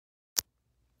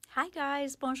Hi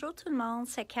guys, bonjour tout le monde,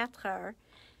 c'est 4 heures.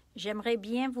 J'aimerais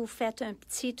bien vous faire un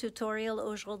petit tutoriel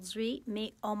aujourd'hui,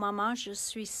 mais au moment je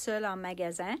suis seule en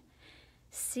magasin.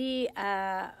 Si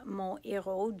mon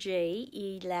héros, Jay,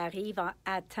 il arrive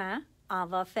à temps, on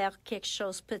va faire quelque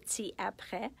chose de petit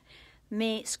après.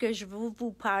 Mais ce que je veux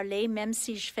vous parler, même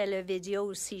si je fais la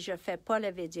vidéo ou si je ne fais pas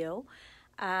la vidéo,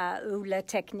 ou la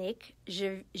technique,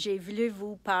 j'ai voulu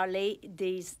vous parler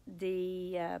des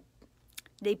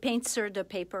peintures de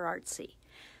paper Artsy.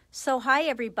 So hi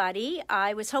everybody,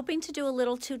 I was hoping to do a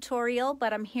little tutorial,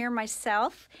 but I'm here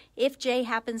myself. If Jay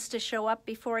happens to show up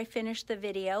before I finish the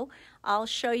video, I'll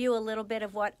show you a little bit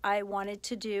of what I wanted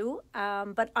to do.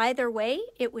 But either way,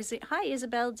 it was, hi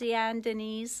Isabelle, Diane,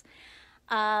 Denise.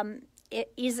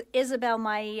 Isabelle,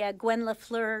 my Gwen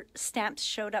Lafleur stamps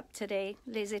showed up today.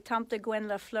 Les étampes de Gwen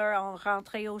Lafleur ont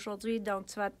rentré aujourd'hui, donc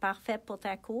tu vas être parfait pour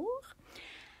ta cour.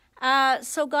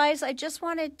 So guys, I just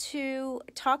wanted to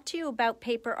talk to you about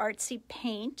Paper Artsy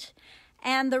paint.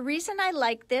 And the reason I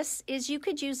like this is you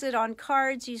could use it on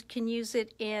cards, you can use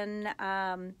it in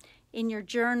your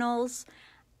journals.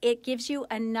 It gives you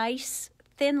a nice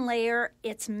thin layer.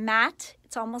 It's matte.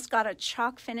 It's almost got a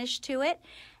chalk finish to it.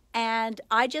 And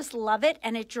I just love it,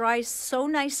 and it dries so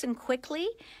nice and quickly.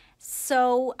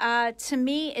 So to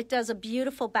me, it does a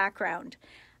beautiful background.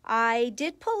 I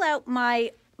did pull out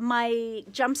my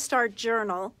Jumpstart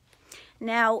journal.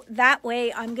 Now, that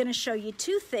way, I'm going to show you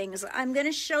two things. I'm going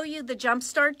to show you the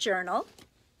Jumpstart journal.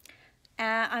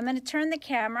 I'm going to turn the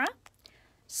camera.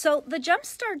 So the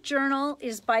Jumpstart journal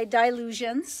is by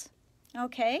Dilutions,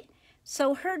 okay?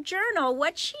 So her journal,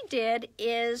 what she did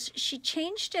is she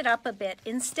changed it up a bit.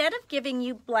 Instead of giving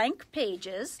you blank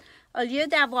pages, au lieu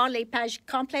d'avoir les pages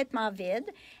complètement vides,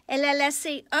 elle a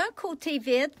laissé un côté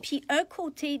vide puis un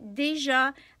côté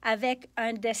déjà avec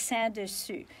un dessin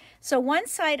dessus. So one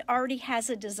side already has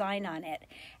a design on it.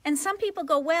 And some people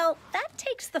go, well, that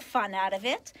takes the fun out of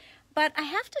it. But I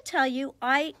have to tell you,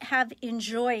 I have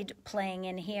enjoyed playing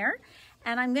in here.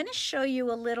 And I'm going to show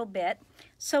you a little bit.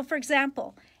 So for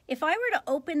example, if I were to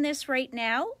open this right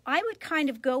now, I would kind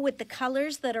of go with the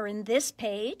colors that are in this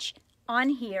page on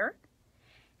here.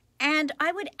 And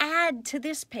I would add to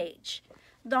this page.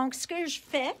 Donc, ce que je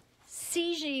fais,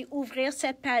 si j'ai ouvrir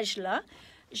cette page-là,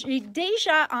 j'ai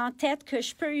déjà en tête que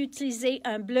je peux utiliser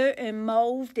un bleu, un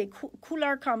mauve, des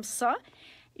couleurs comme ça.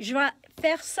 Je vais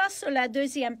faire ça sur la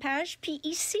deuxième page, puis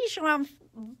ici, je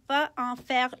vais en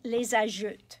faire les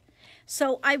ajouts.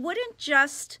 So I wouldn't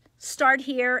just start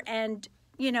here and,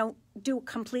 you know, do a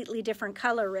completely different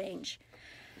color range.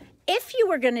 If you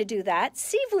were going to do that,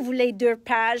 si vous voulez 2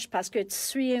 pages parce que tu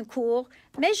suis un cours,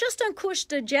 mets juste une couche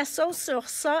de gesso sur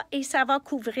ça et ça va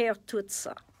couvrir tout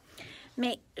ça.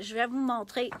 Mais je vais vous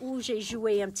montrer où j'ai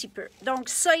joué un petit peu. Donc,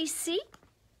 ça ici,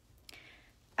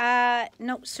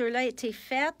 non, ceux-là a été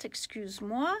fait,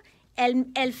 excuse-moi.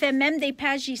 Elle fait même des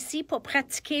pages ici pour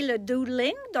pratiquer le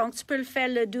doodling. Donc, tu peux le faire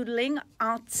le doodling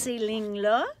entre ces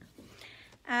lignes-là.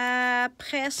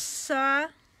 Après ça,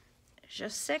 je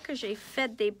sais que j'ai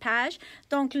fait des pages.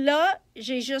 Donc là,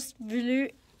 j'ai juste voulu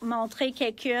montrer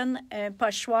quelqu'un un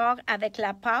pochoir avec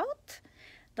la pâte.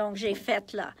 Donc, j'ai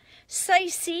fait là. Ça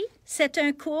ici, c'est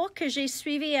un cours que j'ai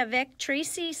suivi avec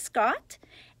Tracy Scott.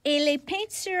 Et les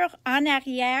peintures en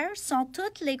arrière sont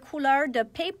toutes les couleurs de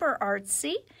Paper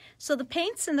Artsy. So the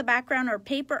paints in the background are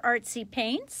Paper Artsy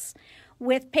paints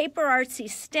with Paper Artsy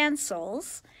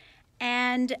stencils.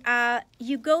 And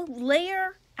you go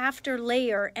layer after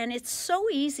layer, and it's so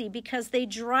easy because they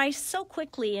dry so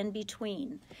quickly in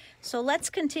between. So let's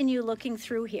continue looking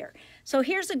through here. So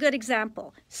here's a good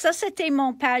example. Ça, c'était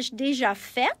mon page déjà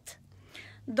faite.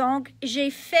 Donc,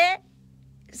 j'ai fait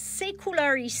ces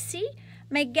couleurs ici,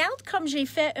 mais regarde comme j'ai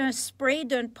fait un spray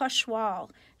d'un pochoir.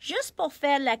 Juste pour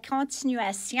faire la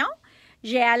continuation,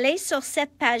 j'ai allé sur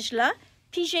cette page-là,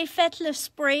 puis j'ai fait le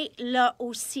spray là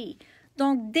aussi.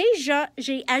 Donc, déjà,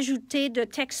 j'ai ajouté de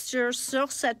textures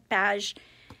sur cette page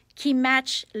qui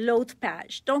match l'autre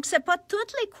page. Donc, ce n'est pas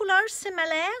toutes les couleurs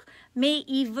similaires, mais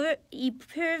ils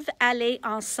peuvent aller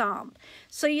ensemble.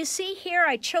 So, you see here,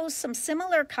 I chose some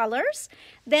similar colors.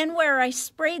 Then, where I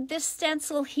sprayed this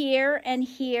stencil here and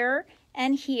here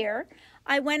and here,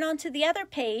 I went on to the other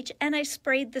page and I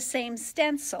sprayed the same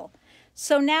stencil.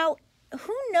 So, now,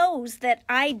 who knows that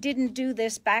I didn't do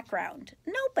this background?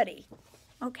 Nobody.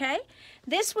 Okay?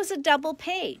 This was a double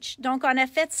page. Donc, on a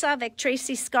fait ça avec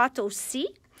Tracy Scott aussi.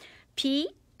 Puis,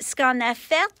 ce qu'on a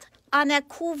fait, on a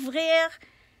couvert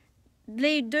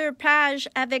les 2 pages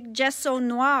avec gesso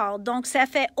noir. Donc, ça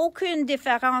fait aucune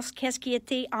différence qu'est-ce qui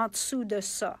était en dessous de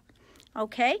ça.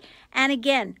 Okay? And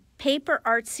again, Paper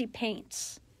Artsy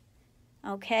paints.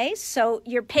 Okay, so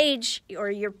your page or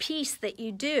your piece that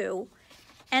you do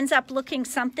ends up looking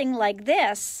something like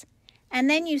this, and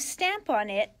then you stamp on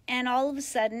it and all of a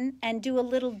sudden and do a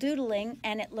little doodling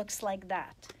and it looks like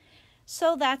that.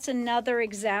 So that's another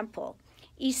example.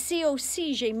 Ici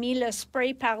aussi, j'ai mis le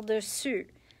spray par-dessus.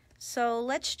 So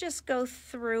let's just go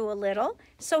through a little.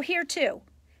 So here too,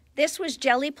 this was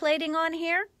jelly plating on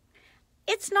here.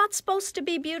 It's not supposed to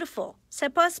be beautiful. C'est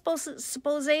pas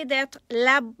supposé d'être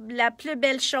la plus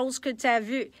belle chose que tu as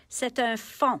vue. C'est un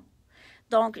fond.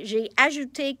 Donc, j'ai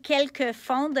ajouté quelques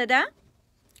fonds dedans.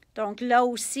 Donc, là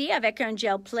aussi, avec un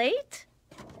gel plate.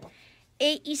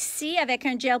 Et ici, avec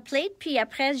un gel plate. Puis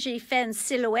après, j'ai fait une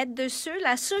silhouette dessus.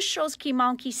 La seule chose qui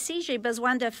manque ici, j'ai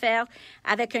besoin de faire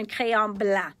avec un crayon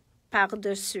blanc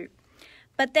par-dessus.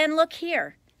 But then look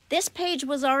here. This page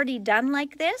was already done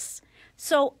like this.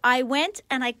 So I went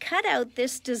and I cut out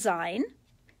this design.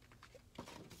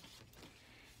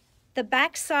 The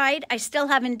back side, I still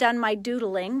haven't done my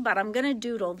doodling, but I'm going to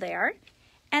doodle there.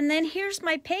 And then here's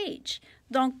my page.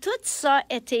 Donc, tout ça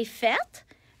était fait.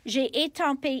 J'ai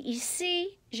étampé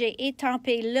ici, j'ai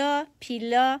étampé là,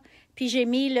 puis j'ai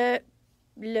mis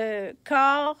le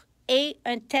corps et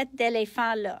une tête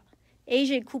d'éléphant là. Et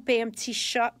j'ai coupé un petit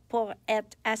chat pour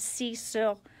être assis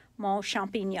sur mon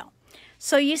champignon.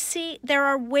 So you see, there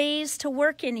are ways to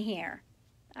work in here.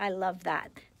 I love that.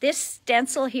 This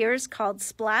stencil here is called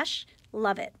Splash.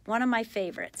 Love it. One of my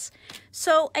favorites.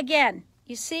 So again,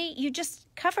 you see, you just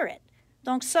cover it.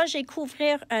 Donc ça, j'ai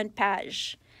couvrir une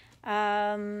page.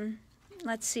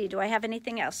 Let's see, do I have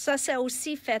anything else? Ça, c'est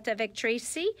aussi fait avec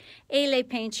Tracy et les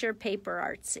Peinture Paper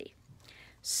Artsy.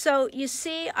 So you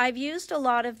see, I've used a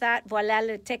lot of that. Voilà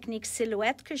la technique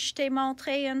silhouette que je t'ai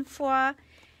montré une fois.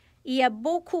 Il y a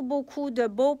beaucoup, beaucoup de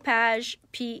beaux pages.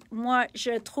 Puis moi,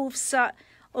 je trouve ça,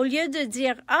 au lieu de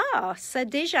dire, ah, c'est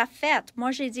déjà fait,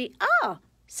 moi, j'ai dit, ah,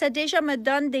 ça déjà me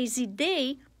donne des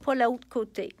idées pour l'autre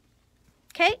côté.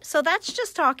 Okay, so that's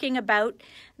just talking about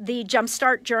the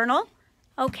Jumpstart Journal.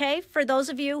 Okay, for those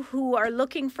of you who are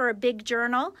looking for a big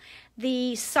journal,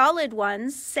 the solid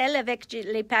ones, celles avec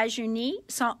les pages unies,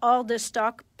 sont hors de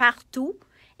stock partout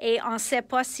et on ne sait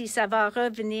pas si ça va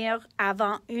revenir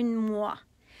avant un mois.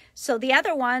 So the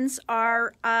other ones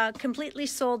are completely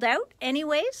sold out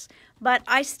anyways, but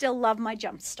I still love my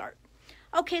Jumpstart.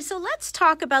 Okay, so let's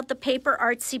talk about the Paper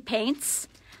Artsy paints.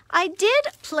 I did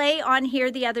play on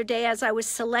here the other day as I was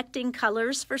selecting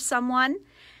colors for someone.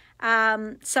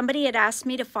 Somebody had asked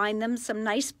me to find them some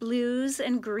nice blues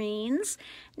and greens.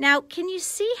 Now, can you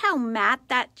see how matte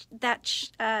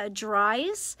that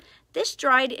dries? This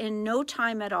dried in no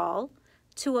time at all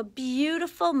to a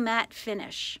beautiful matte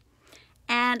finish.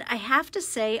 And I have to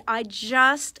say, I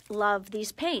just love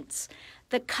these paints.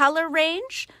 The color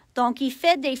range, donc il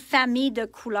fait des familles de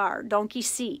couleurs. Donc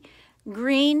ici,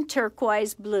 green,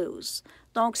 turquoise, blues.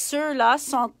 Donc ceux-là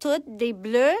sont tous des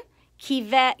bleus qui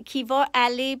va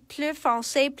aller plus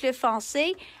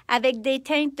foncé avec des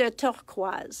teintes de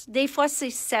turquoise. Des fois, c'est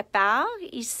sépare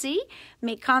ici,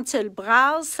 mais quand tu le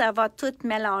brasses, ça va tout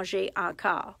mélanger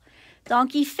encore.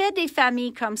 Donc, il fait des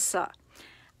familles comme ça.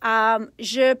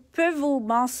 Je peux vous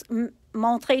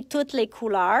montrer toutes les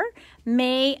couleurs,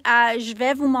 mais je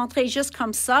vais vous montrer juste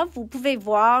comme ça. Vous pouvez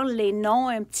voir les noms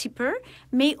un petit peu,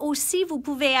 mais aussi vous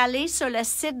pouvez aller sur le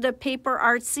site de Paper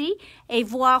Artsy et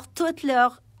voir toutes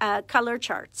leurs color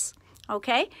charts.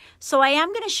 Okay, so I am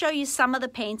going to show you some of the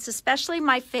paints, especially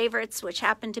my favorites, which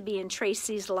happen to be in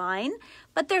Tracy's line,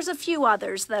 but there's a few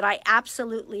others that I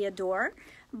absolutely adore.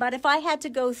 But if I had to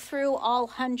go through all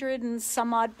 100 and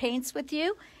some odd paints with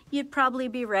you, you'd probably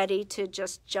be ready to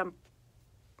just jump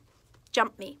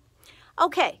me.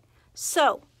 Okay,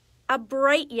 so a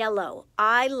bright yellow.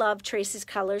 I love Tracy's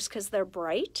colors because they're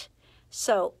bright.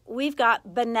 So we've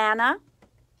got banana,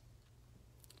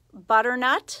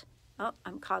 butternut. Oh,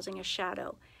 I'm causing a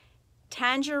shadow.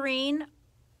 Tangerine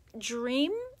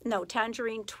dream. No,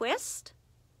 tangerine twist.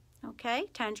 Okay,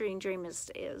 tangerine dream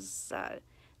is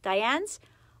Diane's.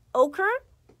 Ochre.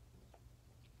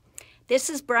 This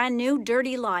is brand new,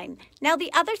 dirty lime. Now, the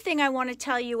other thing I want to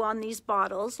tell you on these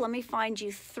bottles, let me find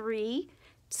you 3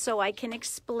 so I can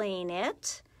explain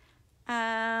it.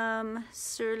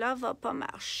 Ceux-là va pas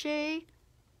marcher.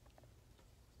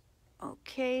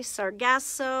 OK,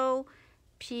 Sargasso,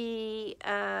 puis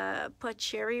pas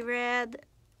Cherry Red.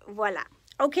 Voilà.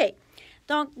 OK.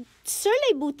 Donc, sur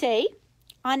les bouteilles,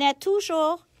 on a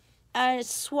toujours un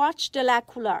swatch de la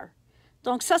couleur.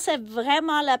 Donc, ça, c'est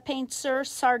vraiment la peinture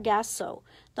Sargasso.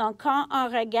 Donc, quand on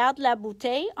regarde la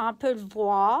bouteille, on peut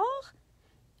voir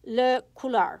la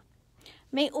couleur.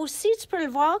 Mais aussi, tu peux le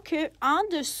voir qu'en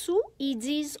dessous, ils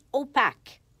disent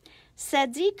opaque. ça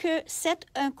dit que c'est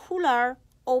une couleur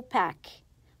opaque.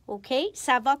 OK?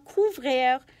 Ça va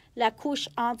couvrir la couche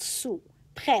en dessous,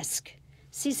 presque.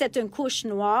 Si c'est une couche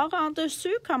noire en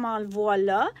dessus, comme on le voit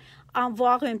là, en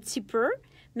voir un petit peu,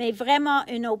 mais vraiment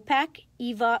une opaque,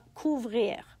 il va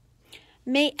couvrir.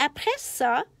 Mais après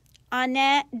ça, on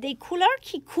a des couleurs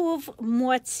qui couvrent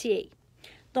moitié.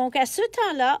 Donc, à ce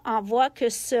temps-là, on voit que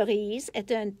cerise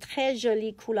est une très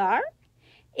jolie couleur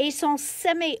et sont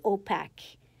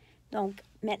semi-opaques. Donc,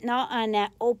 maintenant, on a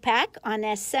opaque, on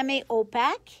a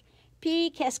semi-opaque,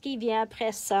 puis qu'est-ce qui vient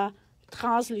après ça?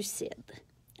 Translucide.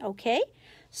 Okay?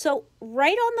 So,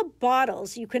 right on the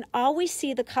bottles, you can always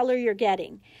see the color you're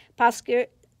getting parce que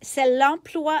c'est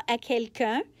l'emploi à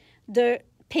quelqu'un de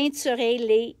peinturer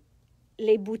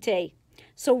les bouteilles.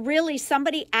 So, really,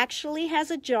 somebody actually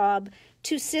has a job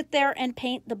to sit there and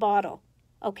paint the bottle.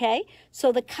 Okay?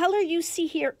 So, the color you see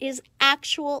here is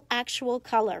actual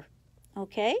color.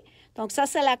 Okay? Donc, ça,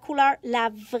 c'est la couleur, la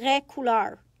vraie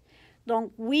couleur.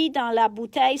 Donc, oui, dans la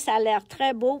bouteille, ça a l'air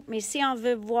très beau, mais si on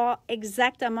veut voir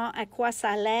exactement à quoi ça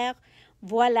a l'air,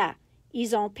 voilà.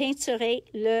 Ils ont peinturé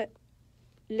les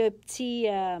petits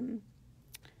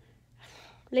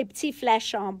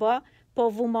flèches en bas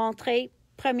pour vous montrer,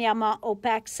 premièrement,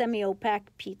 opaque,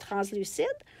 semi-opaque, puis translucide,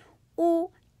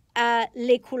 ou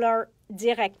les couleurs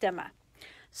directement.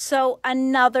 So,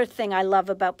 another thing I love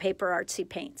about Paper Artsy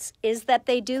paints is that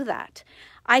they do that.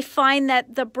 I find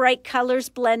that the bright colors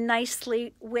blend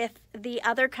nicely with the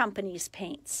other company's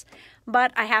paints.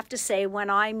 But I have to say, when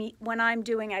I'm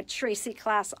doing a Tracy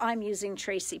class, I'm using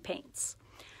Tracy paints.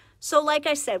 So like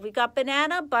I said, we got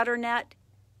banana, butternut,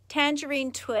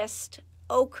 tangerine twist,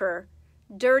 ochre,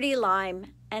 dirty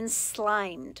lime, and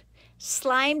slimed.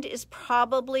 Slimed is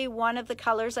probably one of the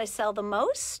colors I sell the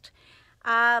most.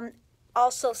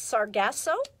 Also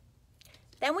sargasso.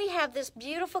 Then we have this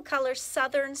beautiful color,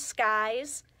 Southern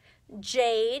Skies,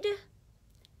 Jade,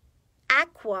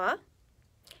 Aqua,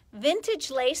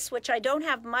 Vintage Lace, which I don't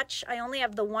have much. I only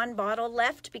have the one bottle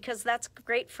left because that's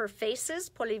great for faces,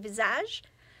 pour les visages.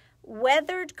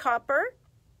 Weathered Copper.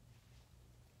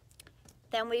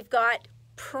 Then we've got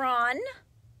Prawn,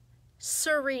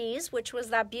 Cerise, which was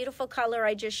that beautiful color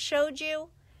I just showed you.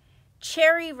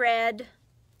 Cherry Red.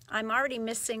 I'm already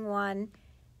missing one.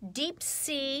 Deep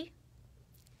Sea.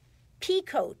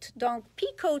 Peacoat. Donc,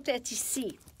 Peacoat est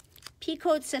ici.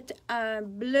 Peacoat, c'est un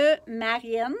bleu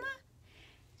marine.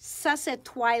 Ça, c'est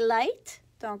Twilight.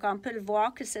 Donc, on peut le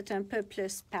voir que c'est un peu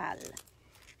plus pâle.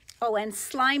 Oh, and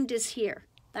Slimed is here.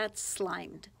 That's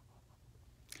Slimed.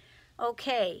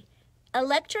 Okay.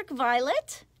 Electric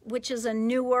Violet, which is a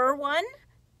newer one.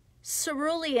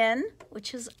 Cerulean,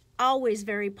 which is always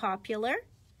very popular.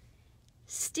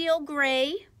 Steel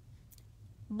Gray.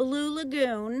 Blue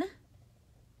Lagoon.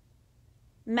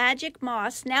 Magic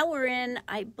Moss. Now we're in,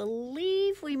 I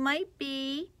believe we might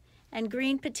be, and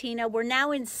Green Patina. We're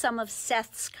now in some of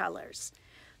Seth's colors.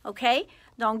 OK?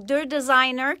 Donc, deux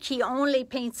designers qui ont les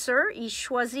peintures, ils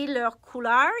choisissent leurs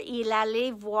couleurs, ils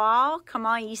allaient voir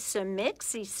comment ils se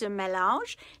mixent, ils se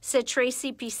mélangent. C'est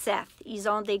Tracy puis Seth. Ils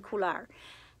ont des couleurs.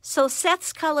 So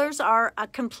Seth's colors are a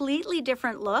completely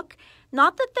different look.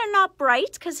 Not that they're not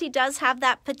bright, because he does have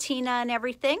that patina and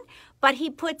everything, but he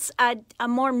puts a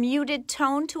more muted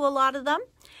tone to a lot of them.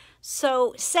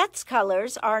 So Seth's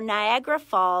colors are Niagara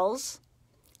Falls,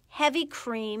 Heavy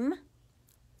Cream,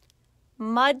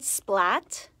 Mud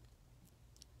Splat,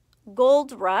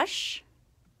 Gold Rush,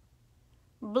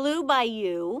 Blue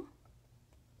Bayou,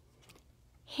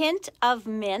 Hint of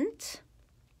Mint,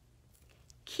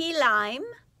 Key Lime,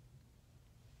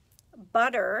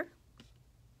 Butter,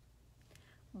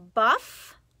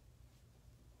 Buff,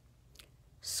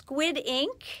 Squid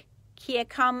Ink, qui est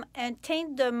comme un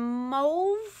teint de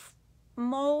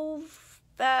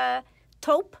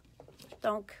taupe,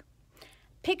 donc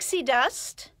Pixie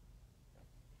Dust,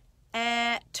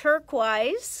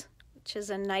 Turquoise, which is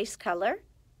a nice color,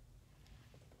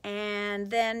 and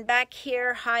then back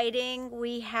here hiding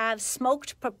we have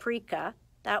Smoked Paprika.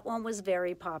 That one was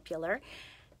very popular.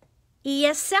 Il y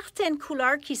a certaines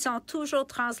couleurs qui sont toujours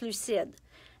translucides.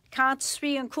 Quand tu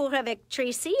suis un cours avec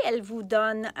Tracy, elle vous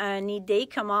donne une idée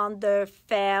comment de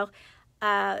faire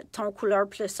ton couleur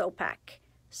plus opaque.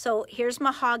 So here's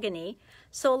mahogany.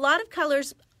 So a lot of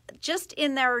colors, just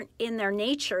in their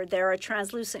nature, they're a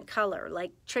translucent color.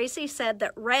 Like Tracy said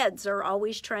that reds are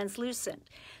always translucent.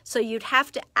 So you'd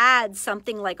have to add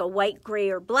something like a white, gray,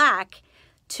 or black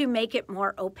to make it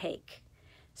more opaque.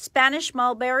 Spanish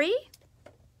mulberry,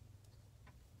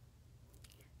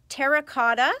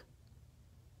 terracotta,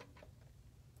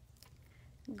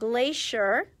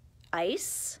 glacier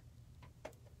ice,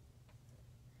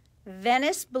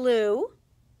 Venice Blue,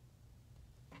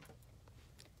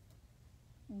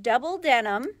 Double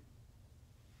Denim.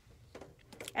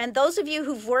 And those of you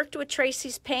who've worked with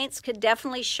Tracy's paints could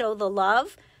definitely show the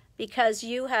love because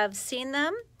you have seen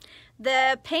them.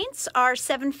 The paints are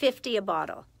 $7.50 a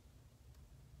bottle.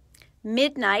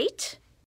 Midnight,